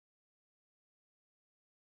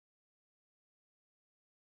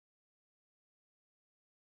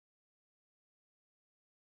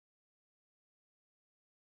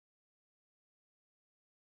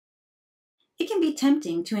It can be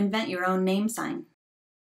tempting to invent your own name sign.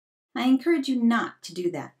 I encourage you not to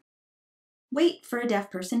do that. Wait for a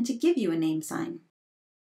deaf person to give you a name sign.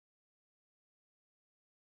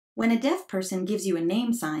 When a deaf person gives you a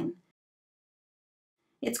name sign,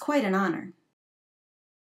 it's quite an honor.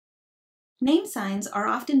 Name signs are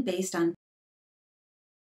often based on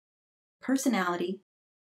personality,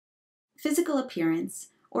 physical appearance,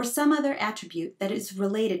 or some other attribute that is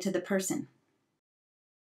related to the person.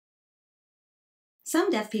 Some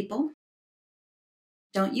deaf people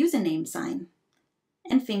don't use a name sign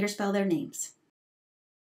and fingerspell their names.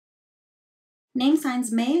 Name signs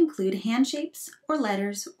may include hand shapes or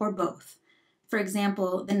letters or both. For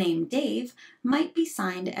example, the name Dave might be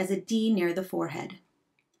signed as a D near the forehead.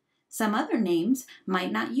 Some other names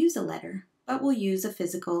might not use a letter, but will use a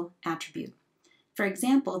physical attribute. For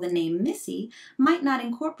example, the name Missy might not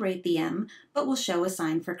incorporate the M, but will show a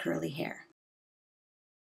sign for curly hair.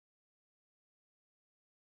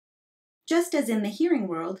 Just as in the hearing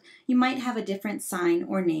world, you might have a different sign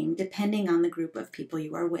or name depending on the group of people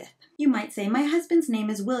you are with. You might say, "My husband's name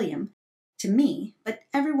is William," to me, but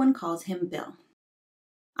everyone calls him Bill.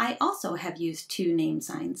 I also have used two name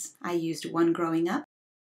signs. I used one growing up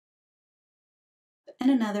and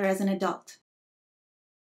another as an adult.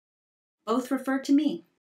 Both refer to me.